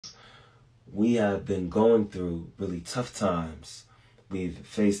we have been going through really tough times. We've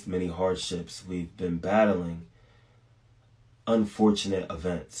faced many hardships. We've been battling unfortunate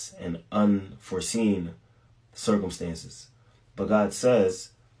events and unforeseen circumstances. But God says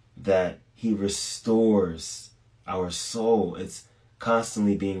that He restores our soul. It's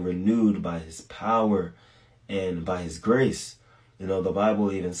constantly being renewed by His power and by His grace. You know, the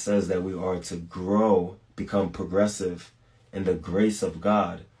Bible even says that we are to grow, become progressive in the grace of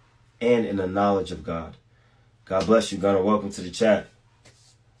God and in the knowledge of God. God bless you, Gunnar. Welcome to the chat.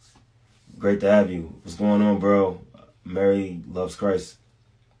 Great to have you. What's going on, bro? Mary loves Christ.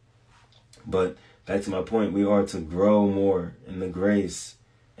 But back to my point, we are to grow more in the grace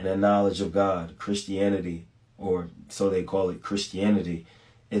and the knowledge of God. Christianity, or so they call it, Christianity,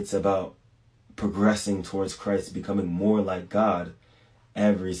 it's about progressing towards Christ, becoming more like God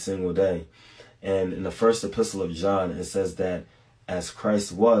every single day. And in the first epistle of John, it says that as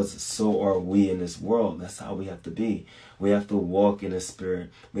Christ was, so are we in this world. That's how we have to be. We have to walk in the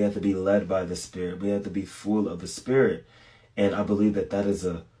Spirit. We have to be led by the Spirit. We have to be full of the Spirit. And I believe that that is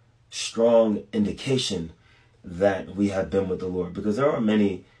a strong indication that we have been with the Lord. Because there are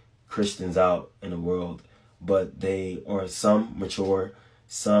many Christians out in the world, but they are some mature,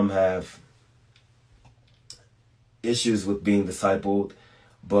 some have issues with being discipled,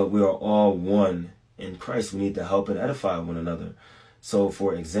 but we are all one in Christ. We need to help and edify one another. So,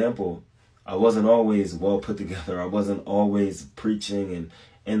 for example, I wasn't always well put together. I wasn't always preaching and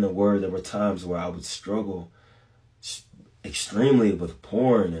in the Word. There were times where I would struggle extremely with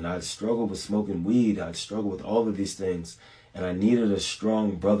porn, and I'd struggle with smoking weed. I'd struggle with all of these things. And I needed a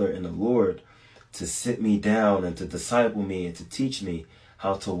strong brother in the Lord to sit me down and to disciple me and to teach me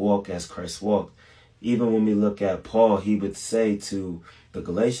how to walk as Christ walked. Even when we look at Paul, he would say to the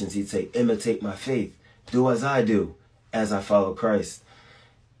Galatians, he'd say, imitate my faith. Do as I do, as I follow Christ.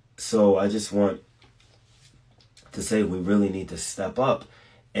 So I just want to say we really need to step up.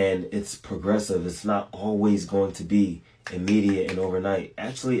 And it's progressive. It's not always going to be immediate and overnight.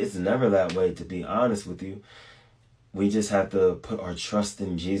 Actually, it's never that way, to be honest with you. We just have to put our trust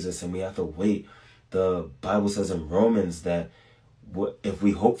in Jesus, and we have to wait. The Bible says in Romans that if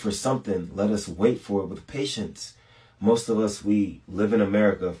we hope for something, let us wait for it with patience. Most of us, we live in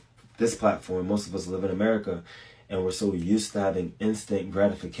America, this platform, most of us live in America, and we're so used to having instant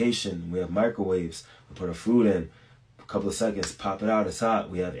gratification. We have microwaves, we put our food in, a couple of seconds, pop it out, it's hot.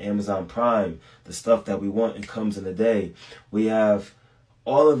 We have Amazon Prime, the stuff that we want, it comes in a day. We have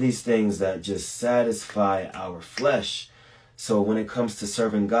all of these things that just satisfy our flesh. So when it comes to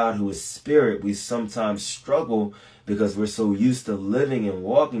serving God, who is spirit, we sometimes struggle because we're so used to living and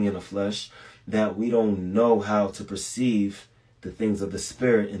walking in the flesh that we don't know how to perceive the things of the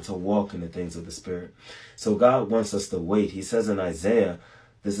Spirit and to walk in the things of the Spirit. So God wants us to wait. He says in Isaiah,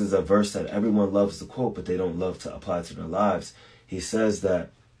 this is a verse that everyone loves to quote, but they don't love to apply to their lives. He says that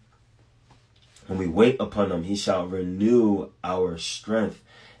when we wait upon Him, He shall renew our strength,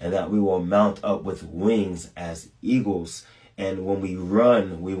 and that we will mount up with wings as eagles. And when we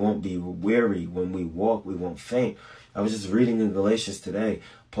run, we won't be weary. When we walk, we won't faint. I was just reading in Galatians today.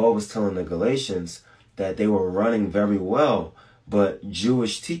 Paul was telling the Galatians that they were running very well, but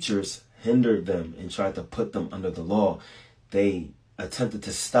Jewish teachers hindered them and tried to put them under the law. They attempted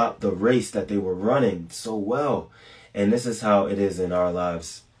to stop the race that they were running so well. And this is how it is in our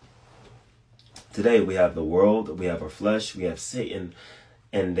lives. Today we have the world, we have our flesh, we have Satan,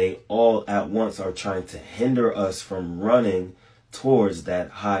 and they all at once are trying to hinder us from running towards that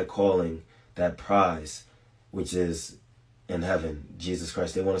high calling, that prize, which is in heaven, Jesus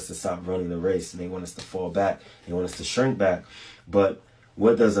Christ. They want us to stop running the race, and they want us to fall back. They want us to shrink back. But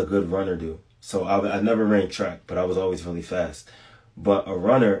what does a good runner do? So I never ran track, but I was always really fast. But a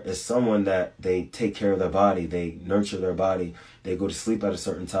runner is someone that they take care of their body. They nurture their body. They go to sleep at a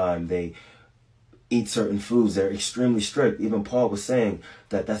certain time. They eat certain foods. They're extremely strict. Even Paul was saying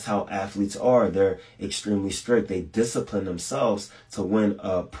that that's how athletes are. They're extremely strict. They discipline themselves to win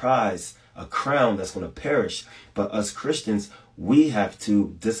a prize, a crown that's going to perish. But us Christians, we have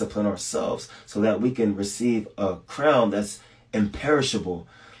to discipline ourselves so that we can receive a crown that's imperishable.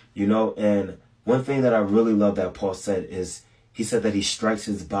 You know, and one thing that I really love that Paul said is, he said that he strikes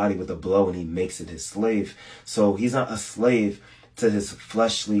his body with a blow and he makes it his slave. So he's not a slave to his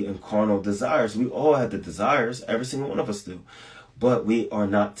fleshly and carnal desires. We all have the desires. Every single one of us do. But we are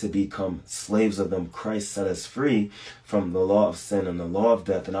not to become slaves of them. Christ set us free from the law of sin and the law of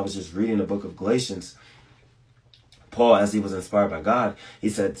death. And I was just reading the book of Galatians. Paul, as he was inspired by God, he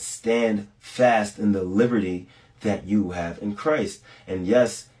said, stand fast in the liberty that you have in Christ. And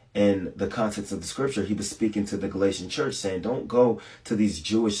yes, in the context of the scripture, he was speaking to the Galatian church saying, don't go to these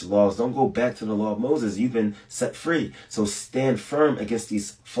Jewish laws. Don't go back to the law of Moses. You've been set free. So stand firm against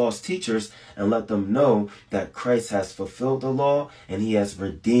these false teachers and let them know that Christ has fulfilled the law and he has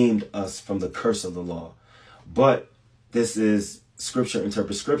redeemed us from the curse of the law. But this is scripture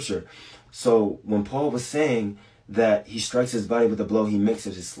interprets scripture. So when Paul was saying that he strikes his body with a blow, he makes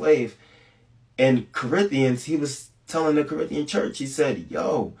it his slave, in Corinthians, he was telling the Corinthian church, he said,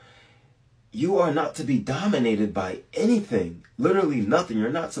 yo, you are not to be dominated by anything. Literally nothing. You're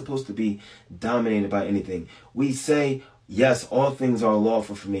not supposed to be dominated by anything. We say, yes, all things are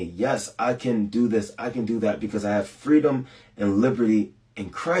lawful for me. Yes, I can do this. I can do that because I have freedom and liberty in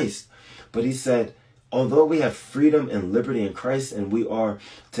Christ. But he said, although we have freedom and liberty in Christ and we are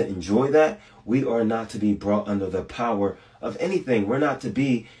to enjoy that, we are not to be brought under the power of anything. We're not to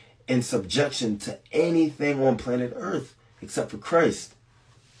be in subjection to anything on planet Earth except for Christ.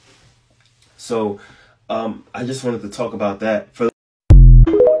 So I just wanted to talk about that.